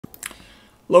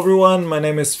Hello everyone, my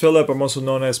name is Philip, I'm also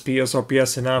known as PS or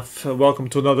PSNF. Welcome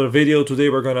to another video. Today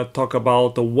we're going to talk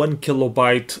about the 1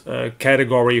 kilobyte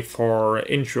category for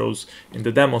intros in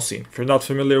the demo scene. If you're not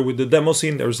familiar with the demo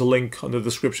scene, there's a link on the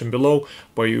description below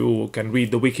where you can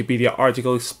read the Wikipedia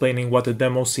article explaining what the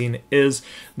demo scene is.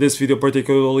 This video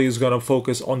particularly is going to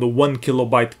focus on the 1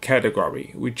 kilobyte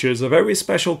category, which is a very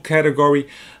special category.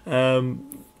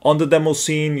 On the demo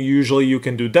scene, usually you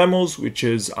can do demos, which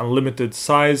is unlimited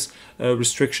size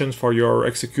restrictions for your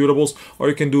executables, or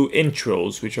you can do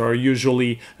intros, which are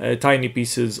usually tiny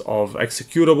pieces of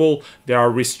executable. They are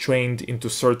restrained into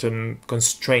certain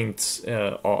constraints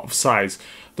of size.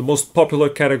 The most popular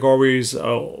categories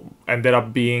ended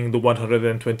up being the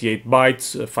 128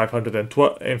 bytes,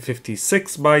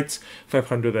 556 bytes,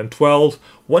 512,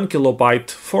 1 kilobyte,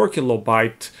 4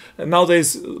 kilobyte. And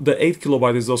nowadays, the 8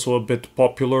 kilobyte is also a bit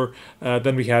popular.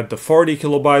 Then we had the 40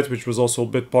 kilobyte, which was also a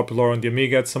bit popular on the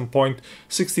Amiga at some point,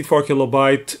 64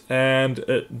 kilobyte, and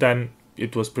then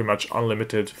it was pretty much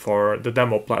unlimited for the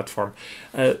demo platform.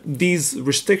 These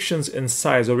restrictions in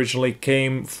size originally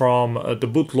came from the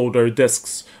bootloader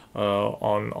disks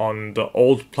on the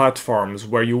old platforms,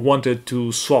 where you wanted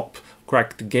to swap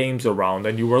cracked games around,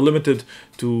 and you were limited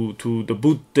to the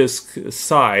boot disk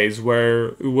size, where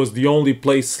it was the only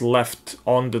place left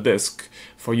on the disk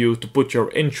for you to put your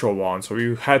intro on. So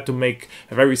you had to make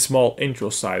a very small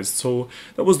intro size. So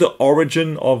that was the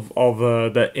origin of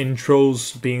the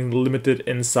intros being limited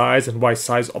in size, and why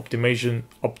size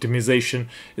optimization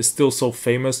is still so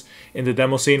famous in the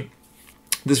demo scene.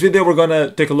 This video we're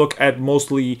gonna take a look at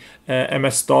mostly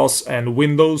MS-DOS and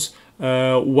Windows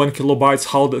 1 kilobytes,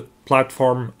 how the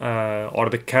platform or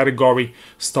the category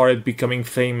started becoming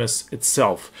famous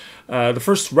itself. The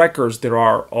first records there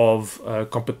are of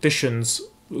competitions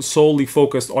solely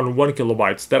focused on 1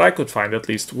 kilobytes that I could find, at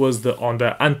least, was on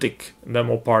the Antic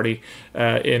demo party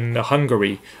in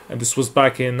Hungary, and this was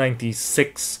back in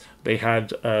 '96. They had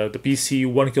the PC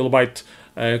 1 kilobyte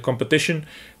competition.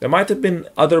 There might have been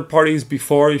other parties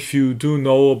before. If you do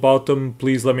know about them,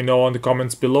 please let me know in the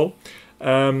comments below.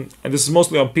 And this is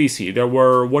mostly on PC. There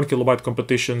were 1 kilobyte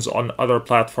competitions on other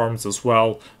platforms as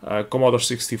well. Commodore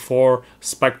 64,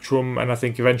 Spectrum, and I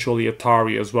think eventually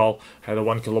Atari as well had a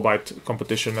 1 kilobyte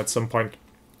competition at some point.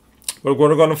 But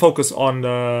we're going to focus on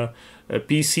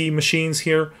PC machines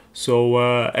here, so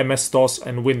MS-DOS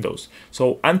and Windows.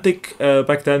 So Antic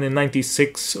back then in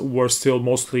 '96 were still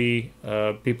mostly,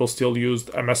 people still used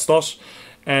MS-DOS.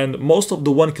 And most of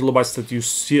the 1 kilobytes that you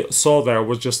saw there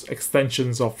was just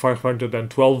extensions of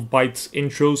 512 bytes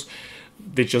intros.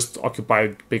 They just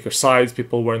occupied bigger size.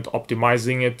 People weren't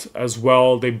optimizing it as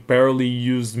well. They barely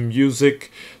used music,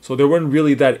 so they weren't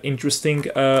really that interesting.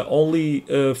 Only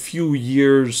a few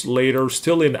years later,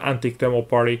 still in Antic demo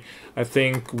party, I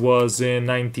think was in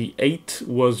 '98,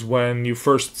 was when you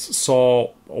first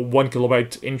saw a 1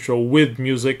 kilobyte intro with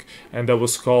music, and that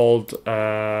was called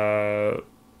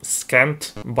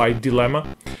Scant by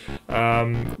Dilemma,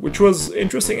 which was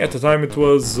interesting at the time. It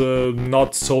was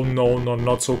not so known or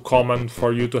not so common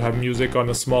for you to have music on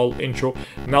a small intro.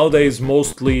 Nowadays,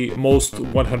 most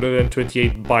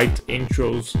 128 byte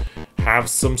intros have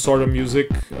some sort of music,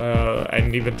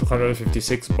 and even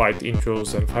 256 byte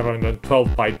intros and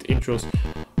 512 byte intros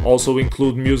also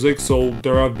include music. So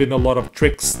there have been a lot of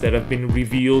tricks that have been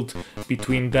revealed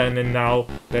between then and now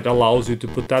that allows you to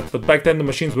put that. But back then the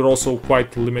machines were also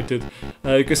quite limited.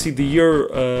 You can see the year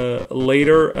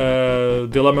later,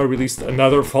 Dilemma released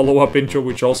another follow-up intro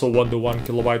which also won the 1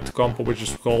 kilobyte compo, which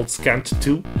is called Scant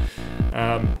 2.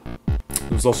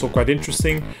 It was also quite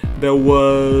interesting. There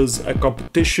was a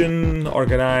competition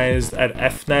organized at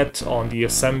FNet on the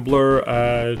Assembler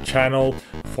channel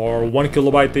for 1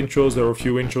 kilobyte intros. There were a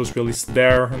few intros released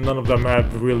there, and none of them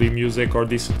had really music or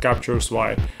decent captures, so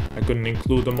I couldn't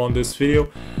include them on this video.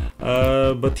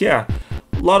 But yeah,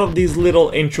 a lot of these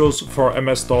little intros for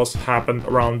MS-DOS happened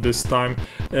around this time,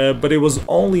 but it was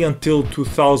only until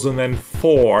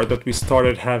 2004 that we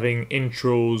started having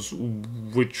intros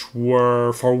which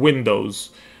were for Windows.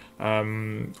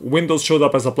 Windows showed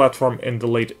up as a platform in the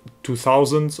late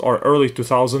 2000s or early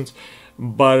 2000s,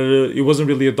 but it wasn't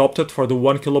really adopted for the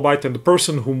 1 kilobyte, and the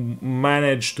person who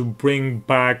managed to bring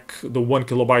back the 1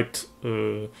 kilobyte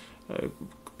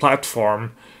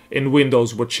platform in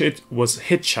Windows, which it was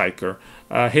Hitchhiker.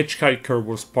 Hitchhiker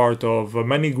was part of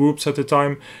many groups at the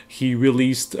time. He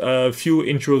released a few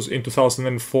intros in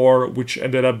 2004, which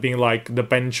ended up being like the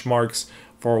benchmarks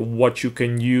for what you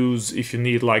can use if you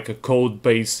need like a code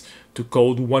base to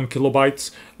code 1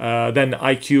 kilobytes. Then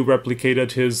IQ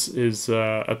replicated his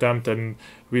attempt and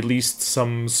released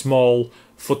some small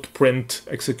footprint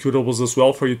executables as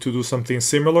well for you to do something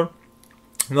similar.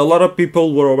 And a lot of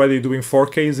people were already doing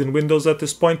 4Ks in Windows at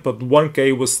this point, but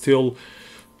 1K was still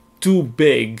too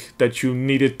big that you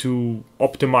needed to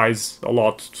optimize a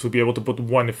lot to be able to put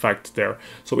one effect there.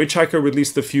 So Hitchhiker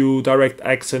released a few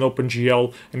DirectX and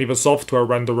OpenGL and even software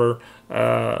renderer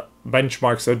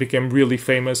benchmarks that became really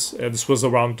famous. This was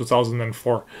around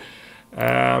 2004.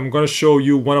 I'm going to show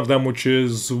you one of them, which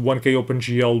is 1K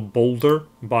OpenGL Boulder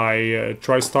by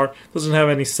TriStar. Doesn't have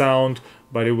any sound,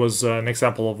 but it was an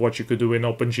example of what you could do in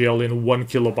OpenGL in 1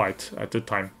 kilobyte at the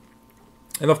time.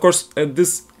 And of course, at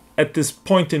this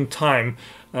point in time,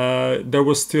 there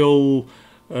was still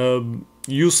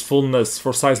usefulness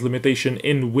for size limitation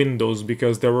in Windows,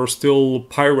 because there were still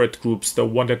pirate groups that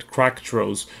wanted crack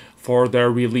throws for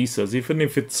their releases. Even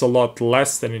if it's a lot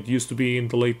less than it used to be in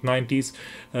the late 90s,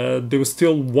 they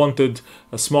still wanted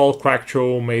a small crack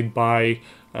throw made by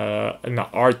an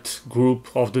art group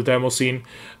of the demo scene.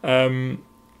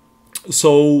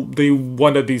 So they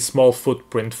wanted these small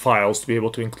footprint files to be able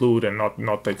to include and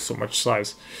not take so much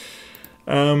size.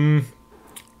 When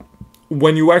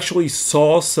you actually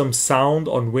saw some sound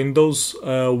on Windows,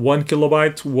 1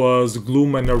 kilobyte was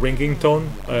Gloom and a Ringing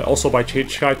Tone, also by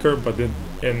Hitchhiker, but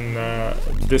in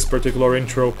this particular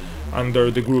intro under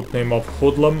the group name of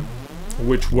Hoodlum,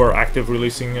 which were active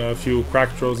releasing a few crack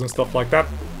throws and stuff like that.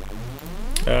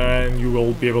 And you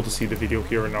will be able to see the video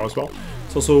here now as well.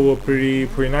 It's also pretty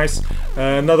nice.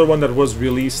 Another one that was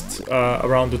released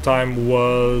around the time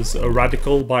was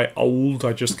Radical by Old.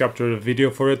 I just captured a video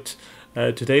for it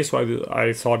today, so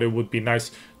I thought it would be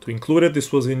nice to include it.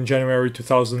 This was in January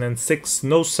 2006.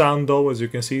 No sound though, as you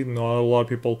can see. Not a lot of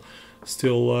people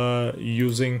still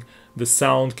using the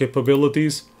sound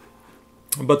capabilities.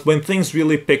 But when things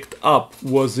really picked up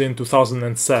was in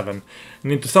 2007.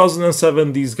 And in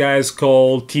 2007, these guys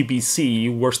called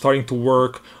TBC were starting to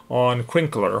work on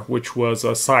Crinkler, which was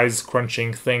a size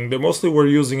crunching thing. They mostly were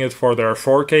using it for their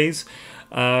 4Ks,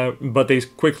 but they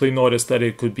quickly noticed that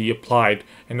it could be applied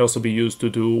and also be used to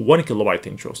do 1 kilobyte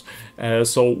intros.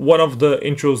 So one of the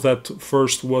intros that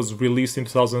first was released in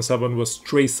 2007 was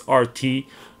Trace RT,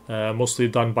 mostly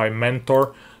done by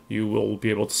Mentor. You will be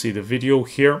able to see the video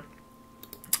here.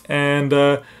 And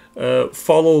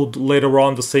followed later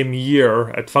on the same year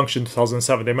at Function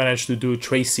 2007, they managed to do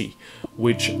Tracy,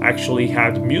 which actually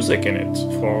had music in it.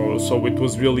 So it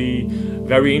was really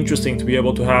very interesting to be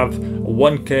able to have a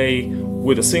 1K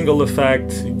with a single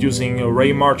effect using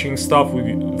array marching stuff.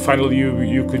 Finally,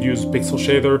 you could use pixel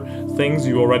shader things.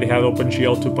 You already had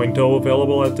OpenGL 2.0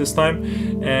 available at this time,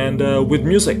 and with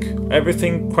music,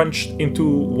 everything crunched into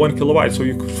 1 kilobyte. So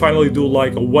you could finally do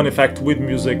like a one effect with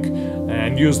music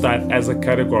and use that as a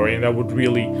category, and that would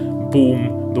really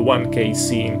boom the 1K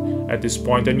scene at this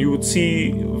point. And you would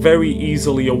see very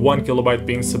easily a 1 kilobyte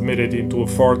being submitted into a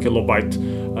 4 kilobyte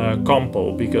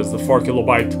compo, because the 4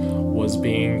 kilobyte was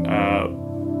being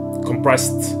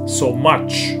compressed so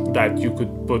much that you could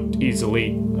put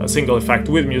easily a single effect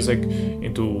with music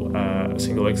into a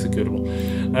single executable.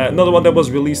 Another one that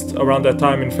was released around that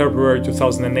time in February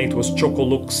 2008 was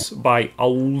Chocolux by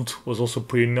Old. Was also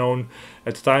pretty known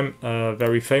at the time,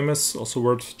 very famous, also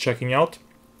worth checking out.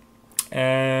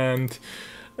 And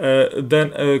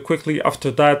then quickly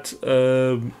after that,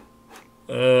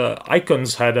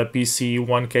 Icons had a PC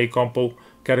 1K compo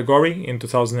category in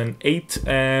 2008,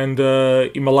 and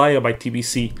Himalaya by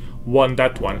TBC won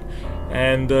that one.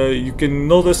 And you can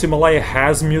notice Himalaya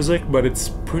has music, but it's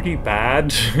pretty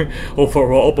bad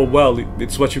overall, but well,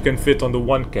 it's what you can fit on the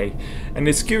 1K. And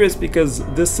it's curious because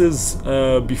this is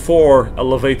before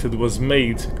Elevated was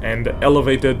made, and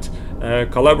Elevated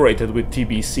collaborated with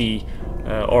TBC,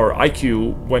 or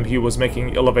IQ, when he was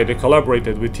making Elevated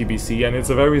collaborated with TBC, and it's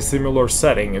a very similar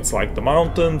setting. It's like the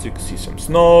mountains, you can see some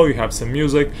snow, you have some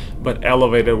music, but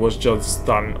Elevated was just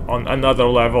done on another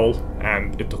level,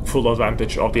 and it took full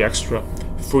advantage of the extra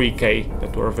 3K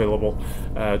that were available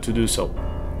to do so.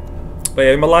 But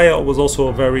yeah, Himalaya was also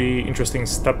a very interesting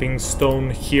stepping stone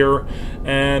here.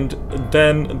 And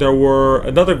then there were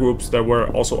other groups that were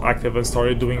also active and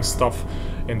started doing stuff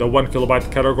in the 1 kilobyte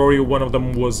category. One of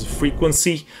them was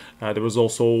Frequency. There was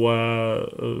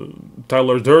also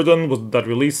Tyler Durden that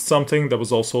released something. There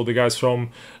was also the guys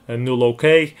from Null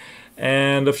OK,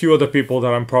 and a few other people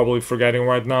that I'm probably forgetting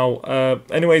right now.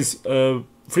 Anyways,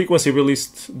 Frequency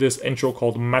released this intro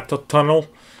called Meta Tunnel.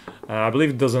 I believe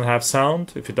it doesn't have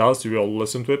sound. If it does, you will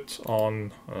listen to it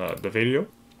on the video.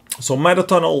 So Meta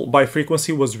Tunnel by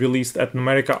Frequency was released at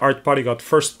Numerica Art Party, got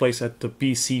first place at the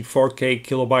PC 4K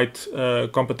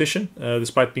kilobyte competition.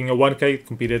 Despite being a 1K, it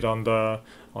competed on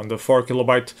the 4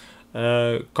 kilobyte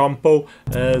compo.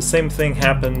 Same thing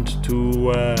happened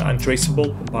to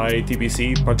Untraceable by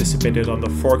TBC, participated on the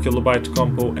 4 kilobyte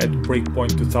compo at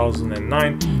Breakpoint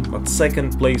 2009, got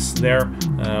second place there,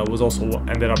 was also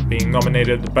ended up being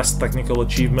nominated the Best Technical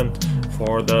Achievement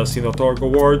for the Scene.org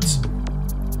Awards.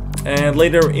 And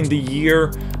later in the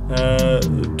year,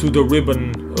 To the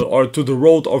Ribbon, or To the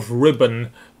Road of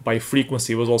Ribbon by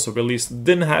Frequency was also released.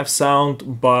 Didn't have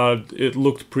sound, but it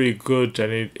looked pretty good,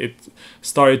 and it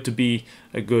started to be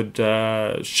a good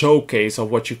showcase of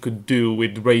what you could do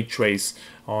with ray trace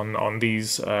on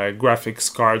these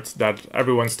graphics cards that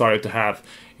everyone started to have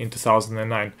in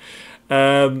 2009.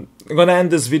 I'm gonna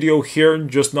end this video here,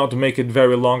 just not to make it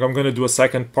very long. I'm gonna do a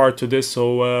second part to this,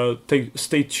 so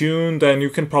stay tuned, and you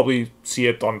can probably see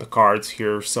it on the cards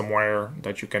here somewhere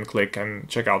that you can click and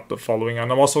check out the following. And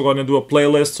I'm also gonna do a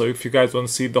playlist, so if you guys want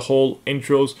to see the whole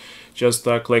intros, just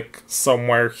click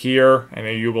somewhere here, and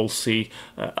you will see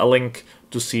a link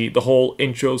to see the whole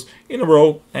intros in a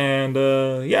row. And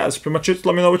yeah, that's pretty much it.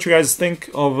 Let me know what you guys think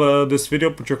of this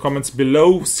video. Put your comments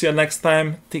below. See you next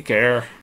time. Take care.